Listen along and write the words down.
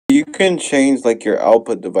You can change like your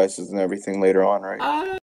output devices and everything later on,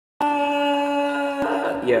 right?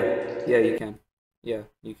 Yeah, you can. Yeah,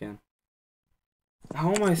 you can.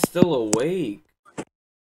 How am I still awake?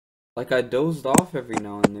 Like, I dozed off every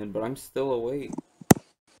now and then, but I'm still awake.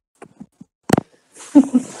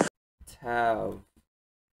 Tab.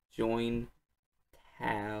 Join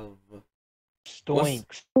tab.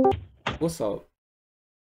 Stoinks. What's up?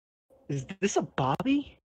 Is this a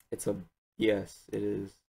Bobby? It's a... Yes, it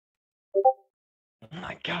is. Oh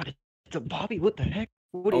my god, it's a Bobby, what the heck?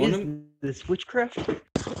 What is this, witchcraft?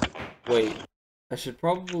 Wait, I should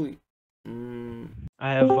probably...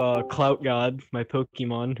 I have Clout God, my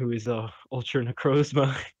Pokemon, who is Ultra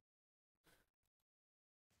Necrozma.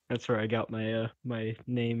 That's where I got my my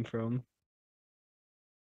name from.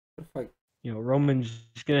 What if I... You know, Roman's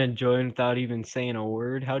just gonna join without even saying a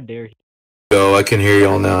word. How dare he? Yo, I can hear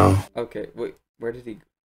y'all now. Okay, wait, where did he go?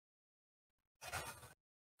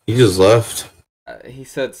 He just left. He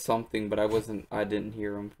said something, but I didn't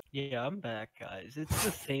hear him. Yeah, I'm back, guys. It's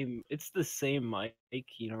the same mic,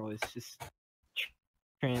 you know, it's just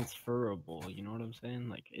transferable, you know what I'm saying?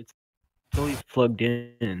 Like, it's always plugged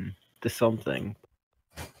in to something.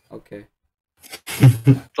 Okay.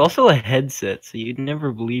 It's also a headset, so you'd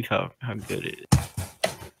never believe how good it is.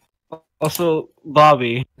 Also,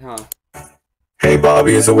 Bobby. Huh. Hey,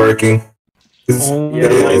 Bobby, is it working? Is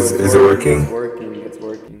it working? It's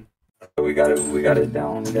working. We got it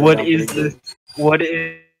down. What is this? What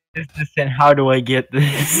is this, and how do I get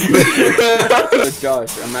this? So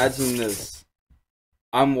Josh, imagine this.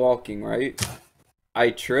 I'm walking, right?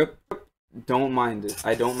 I trip. Don't mind it.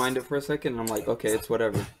 I don't mind it for a second. And I'm like, okay, it's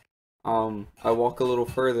whatever. I walk a little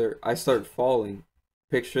further. I start falling.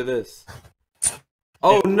 Picture this.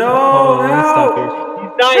 Oh no! He's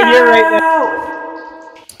not here right now.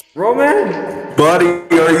 Roman! Buddy,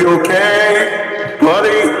 are you okay?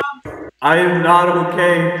 Buddy! I am not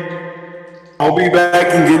okay. I'll be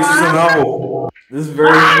back and get you some help. This is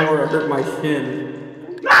very sore. I hurt my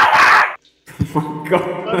shin. Oh my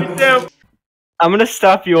god. I'm gonna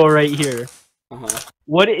stop you all right here.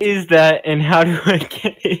 What is that, and how do I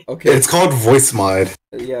get it? Okay, it's called voice mod.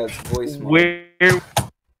 Yeah, it's voice mod. Where is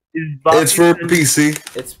Bobby? It's for PC.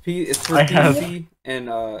 It's for PC and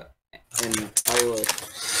iOS.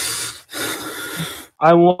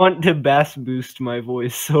 I want to bass boost my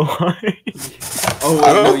voice so hard. Oh,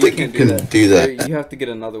 I don't think you can do that. You have to get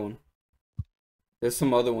another one. There's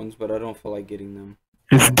some other ones, but I don't feel like getting them.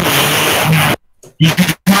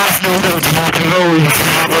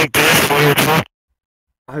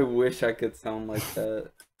 I wish I could sound like that.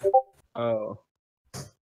 Oh.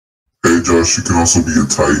 Hey Josh, you can also be a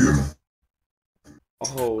Titan.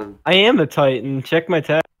 Oh. I am a Titan. Check my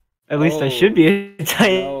tab. At least I should be a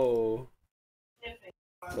Titan. No.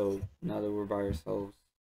 So, now that we're by ourselves.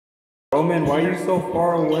 Roman, why are you so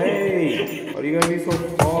far away? Why do you gotta be so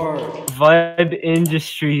far? Vibe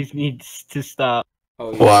Industries needs to stop.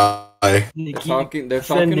 Oh, yeah. Why? They're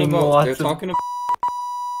talking about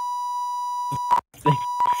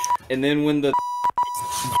and then when the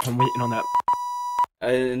I'm waiting on that.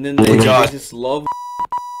 And then they just love.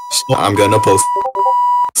 I'm gonna post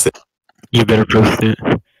it. You better post it.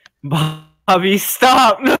 Bobby,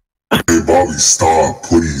 stop! Hey Bobby, stop,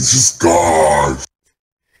 please, just God.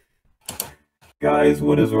 Guys,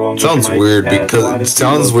 what is wrong? Sounds weird because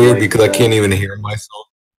I can't even hear myself.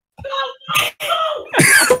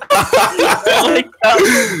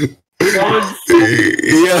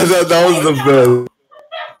 Yeah, that was the best.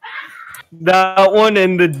 That one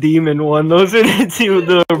and the demon one. Those are the two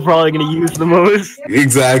that are probably gonna use the most.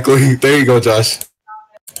 Exactly. There you go, Josh.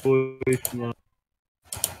 Apparently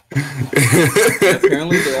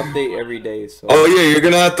they update every day, so. Oh yeah, you're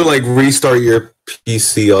gonna have to like restart your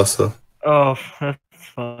PC also. Oh, that's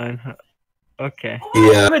fine. Okay.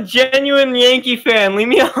 Yeah. I'm a genuine Yankee fan. Leave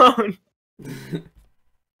me alone.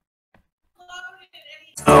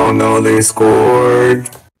 Oh no, they scored.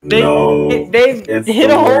 They hit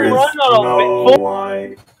a home run on a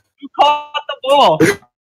why? You caught the ball.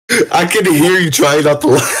 I can hear you trying not to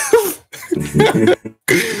laugh.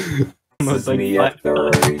 This is me after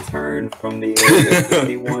a return from the Area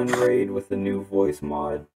 51 raid with a new voice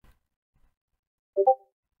mod.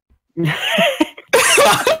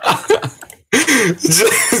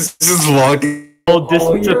 just walking. All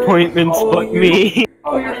disappointments but me.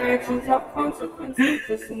 All your actions have consequences.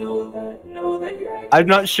 Just know that your actions. I'm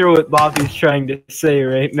not sure what Bobby's trying to say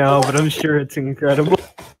right now, but I'm sure it's incredible.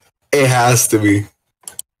 It has to be.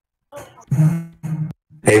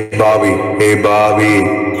 Hey Bobby. Hey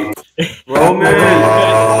Bobby. Roman.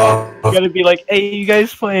 You gotta be like, hey, you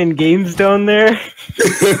guys playing games down there?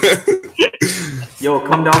 Yo,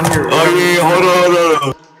 come down here. Oh yeah, hold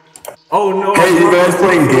on. Oh no. Hey, you guys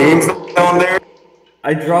playing games down there?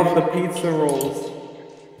 I dropped the pizza rolls.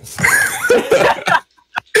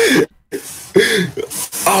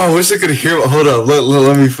 Oh, I wish I could hear. Hold on,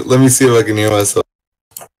 let me see if I can hear myself.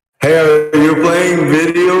 Hey, are you playing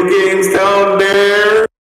video games down there?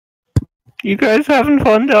 You guys having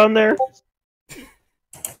fun down there?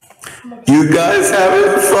 You guys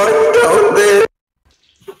having fun down there?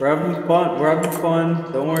 We're having fun. We're having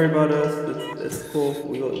fun. Don't worry about us. It's cool.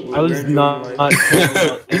 I was not talking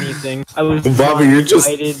about anything. I was Bobby, you're just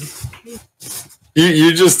excited.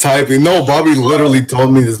 you're just typing. No, Bobby literally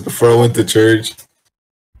told me this before I went to church.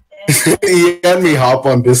 He had me hop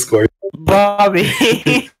on Discord.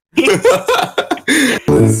 Bobby.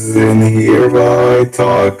 Listen here while I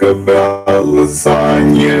talk about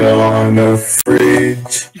lasagna on a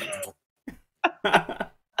fridge.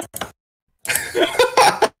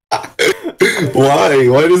 Why?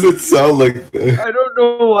 Why does it sound like that? I don't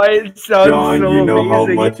know why it sounds John, so you know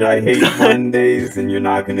amazing. how much I hate Mondays, and you're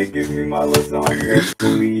not gonna give me my lasagna.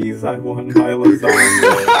 Please, I want my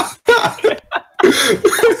lasagna.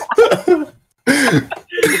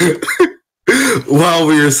 Wow,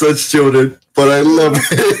 we are such children, but I love it.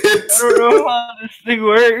 I don't know how this thing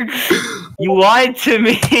works. You lied to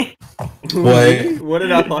me. What? What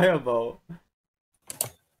did I lie about?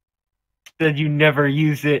 Said you never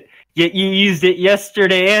use it. Yet you used it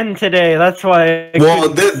yesterday and today. That's why. Well,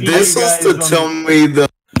 this was to tell me the.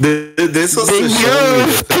 This was to show me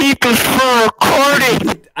the peep is for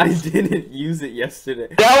recording. I didn't use it yesterday.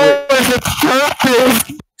 That was a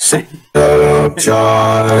purpose. Shut up,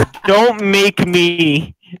 John. Don't make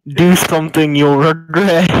me do something you'll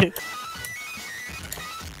regret.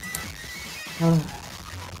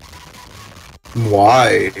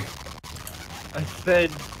 Why? I said,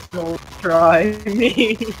 don't try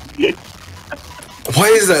me. Why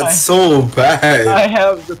is that so bad? I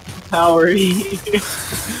have the power.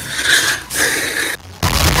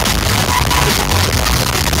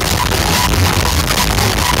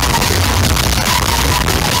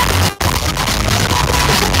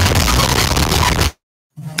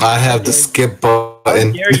 I have the skip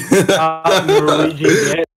button. Gary, stop raging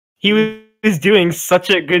it. He was doing such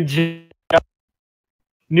a good job.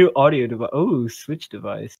 New audio device. Oh, switch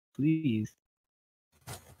device, please.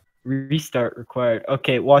 Restart required.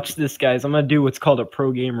 Okay, watch this, guys. I'm gonna do what's called a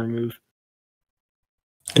pro gamer move.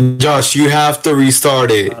 Josh, you have to restart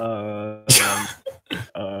it.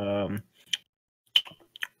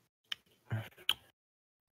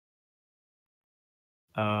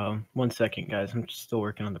 One second, guys. I'm still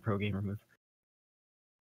working on the pro gamer move.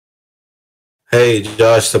 Hey,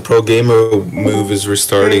 Josh, the pro gamer move is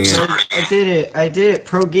restarting it. I did it. I did it.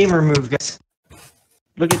 Pro gamer move, guys.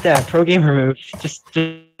 Look at that. Pro gamer move. Just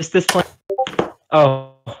this one.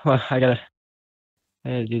 Oh, well, I gotta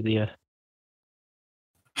do the.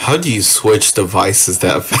 How do you switch devices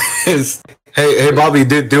that fast? Hey, Bobby,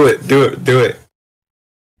 do it.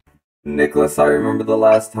 Nicholas, I remember the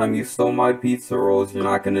last time you stole my pizza rolls. You're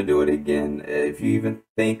not gonna do it again. If you even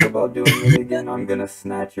think about doing it again, I'm gonna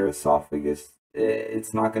snatch your esophagus.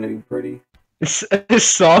 It's not gonna be pretty.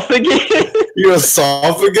 Esophagus? Your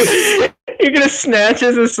esophagus? You're gonna snatch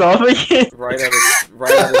his esophagus? Right out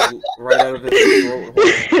of his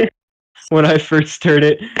throat. When I first heard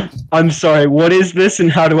it, I'm sorry, what is this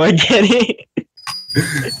and how do I get it?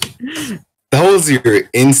 That was your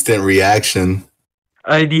instant reaction.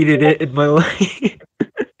 I needed it in my life.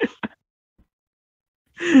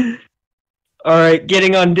 Alright,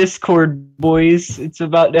 getting on Discord, boys. It's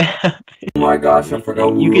about to happen. Oh my gosh, I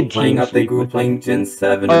forgot we were playing. I think we were playing Gen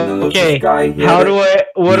 7 and then there's this guy here. How do I,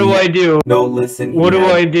 what do I do? No, listen. What do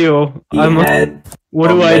I do? What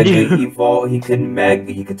do I do? Evolve, he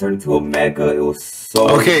could turn into a mega. It was so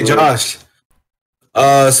Okay, good. Josh.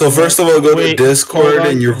 So first of all, go to Discord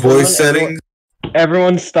and your voice settings.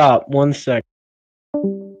 Everyone stop. 1 sec.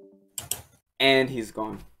 And he's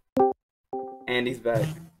gone. And he's back.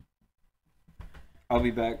 I'll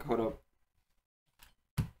be back. Hold up.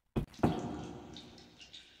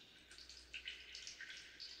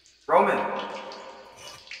 Roman.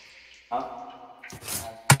 Huh?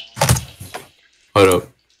 Hold up.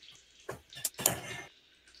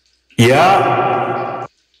 Yeah.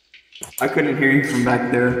 I couldn't hear you from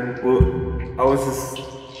back there. Well, I was just.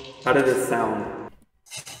 How did it sound?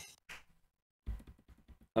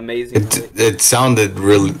 Amazing. It sounded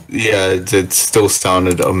really. Yeah, it still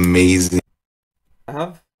sounded amazing. I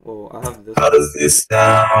have this. How does this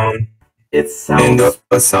sound? It sounds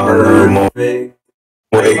perfect. Wait,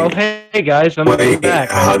 Oh, hey guys, I'm back.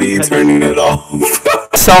 how do you turn it off?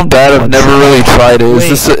 sound bad? I've never really tried it. Wait.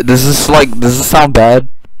 Does this sound bad?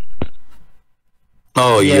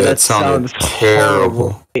 Oh yeah, that that sounded sounds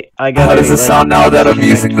terrible. horrible. I got How does it sound now that I'm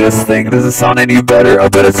using this thing? Does it sound any better? I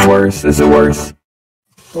bet it's worse. Is it worse?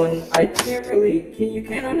 When I can't really, you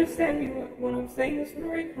can't understand me when I'm saying this one,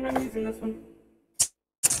 right? When I'm using this one.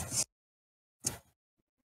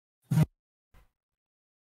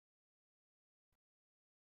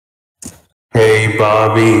 Hey,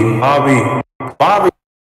 Bobby.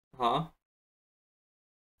 Huh?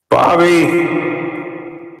 Bobby.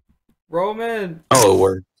 Roman! Oh, it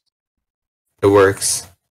works. It works.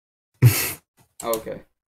 Okay.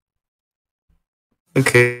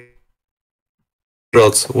 Okay. What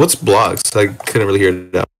else? What's blocks? I couldn't really hear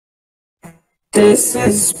that. This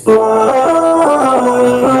is block.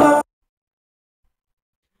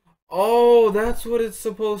 Oh, that's what it's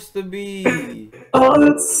supposed to be. Oh,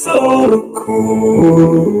 that's so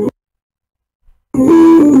cool.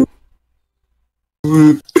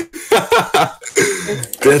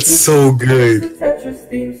 That's so good. It's a Tetris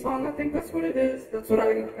theme song. I think that's what it is. That's what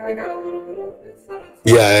I got a little bit of. It sounded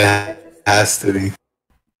Yeah, it has to be.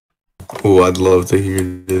 Oh, I'd love to hear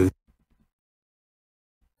this.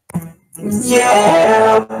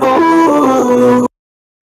 Yeah, boo.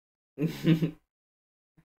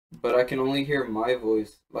 But I can only hear my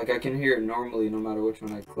voice. Like, I can hear it normally no matter which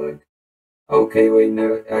one I click. Okay, wait,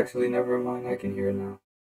 no, actually, never mind. I can hear it now.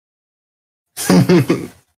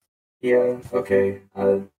 Yeah, okay.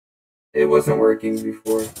 It wasn't working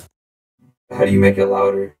before. How do you make it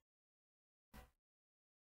louder?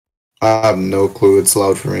 I have no clue. It's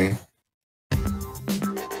loud for me.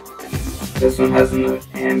 This one has an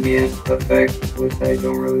ambient effect, which I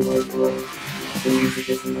don't really like. The music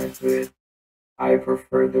isn't that good. I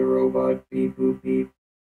prefer the robot beep boop beep.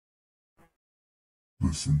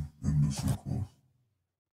 Listen and listen close.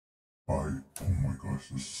 Oh my gosh,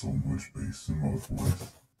 there's so much bass in my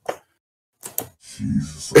voice.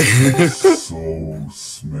 Jesus, I'm so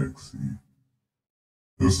smexy.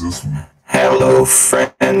 There's this one. Hello,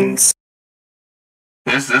 friends.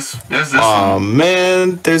 There's this Oh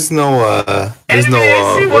man, there's no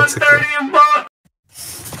what's it called?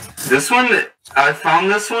 This one, I found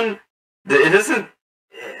this one. It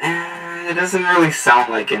doesn't really sound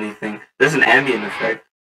like anything. There's an ambient effect.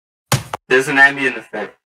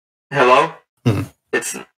 Hello?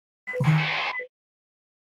 It's.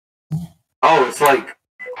 Oh, it's like.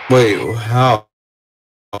 Wait, how?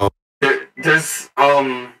 There's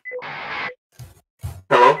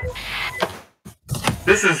Hello?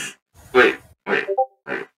 This is. Wait.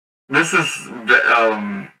 This is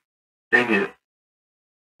dang it.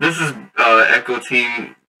 This is Echo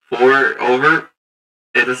Team 4 over.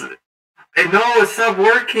 It is. No, it stopped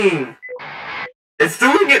working. It's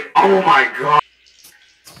doing it. Oh my god.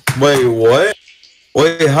 Wait, what?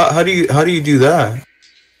 Wait, how do you do that?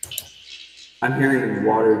 I'm hearing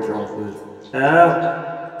water droplets.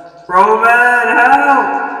 Help! Roman,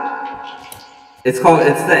 help! It's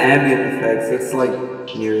the ambient effects. It's like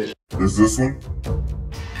near it. There's this one.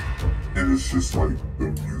 And it's just like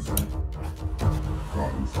the music.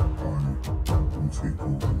 God is fine. Will take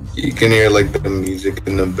over this. You can hear like the music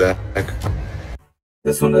in the back.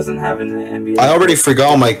 This one doesn't have an ambient. I already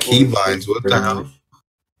forgot my keybinds. What the hell?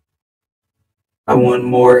 I want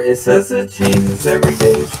more. It says it changes every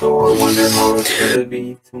day, so I wonder how it's gonna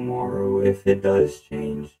be tomorrow if it does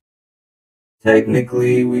change.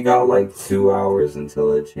 Technically, we got like 2 hours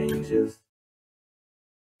until it changes.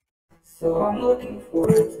 So I'm looking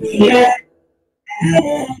forward to it.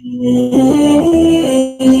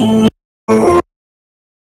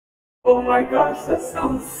 Oh my gosh, that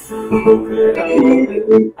sounds so good. I love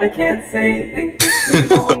it. I can't say anything for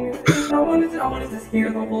too long. I want to just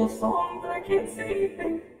hear the whole song, but I can't say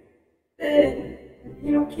anything. Then,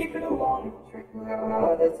 keep it along.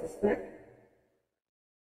 That's a stick.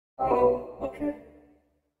 Oh, okay.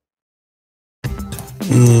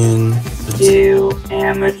 You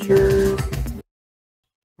amateurs.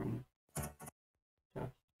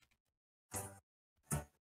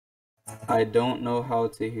 I don't know how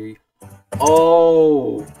to hear you.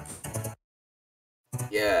 Oh!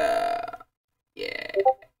 Yeah.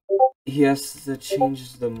 He has to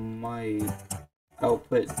change the mic.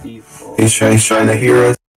 Output default. He's trying to hear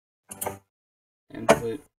us.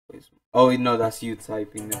 Input placement. Oh, no, that's you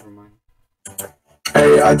typing. Never mind.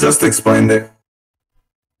 Hey, I just explained it.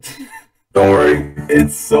 Don't worry.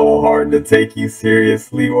 It's so hard to take you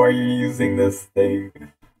seriously while you're using this thing.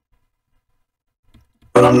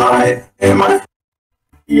 But I'm not. Am I?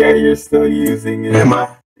 Yeah, you're still using it. Am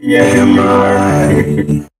I? Yeah, you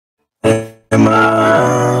are. Am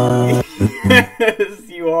I? Yes,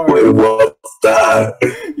 you are. Wait, what? that?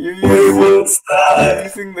 You're Wait, what's you're that?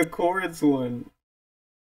 using the chords one.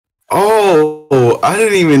 Oh, I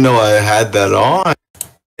didn't even know I had that on.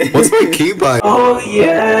 What's my keybind? Oh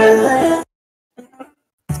yeah.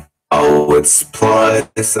 Oh, it's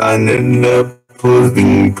plus. I ended up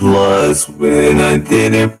putting plus when I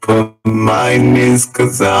didn't put minus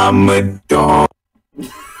because I'm a dog.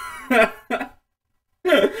 I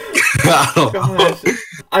don't know. Gosh,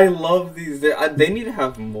 I love these. They need to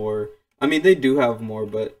have more. I mean, they do have more,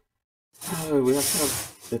 but we have to have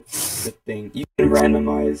the thing. You can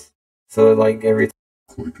randomize, so like every time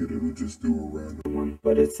Click it, it'll just do a random. one,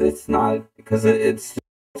 but it's not because it's.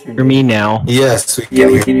 For me now. Yes, we Yeah, can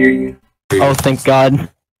we hear can hear you. Oh, thank God.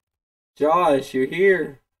 Josh, you're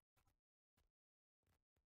here.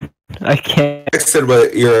 I can't. I said,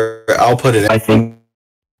 but your output is. I think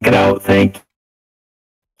it out. Thank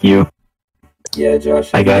you. Yeah,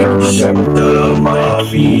 Josh. I gotta remember my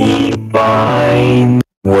keybind.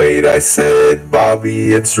 Wait, I said,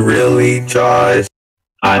 Bobby, it's really Josh.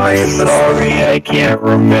 I'm sorry, I can't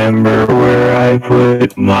remember where I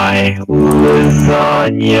put my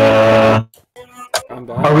lasagna. I'm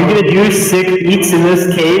back. Are we gonna do 6 beats in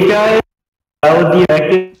this cave, guys? That would be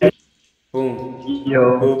effective. Boom.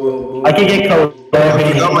 Yo. Boom, boom, boom. I can get calamity.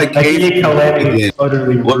 I forgot my I can cave get calamity key.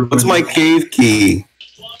 utterly What's ruined. my cave key?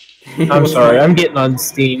 I'm sorry, I'm getting on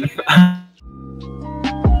Steam.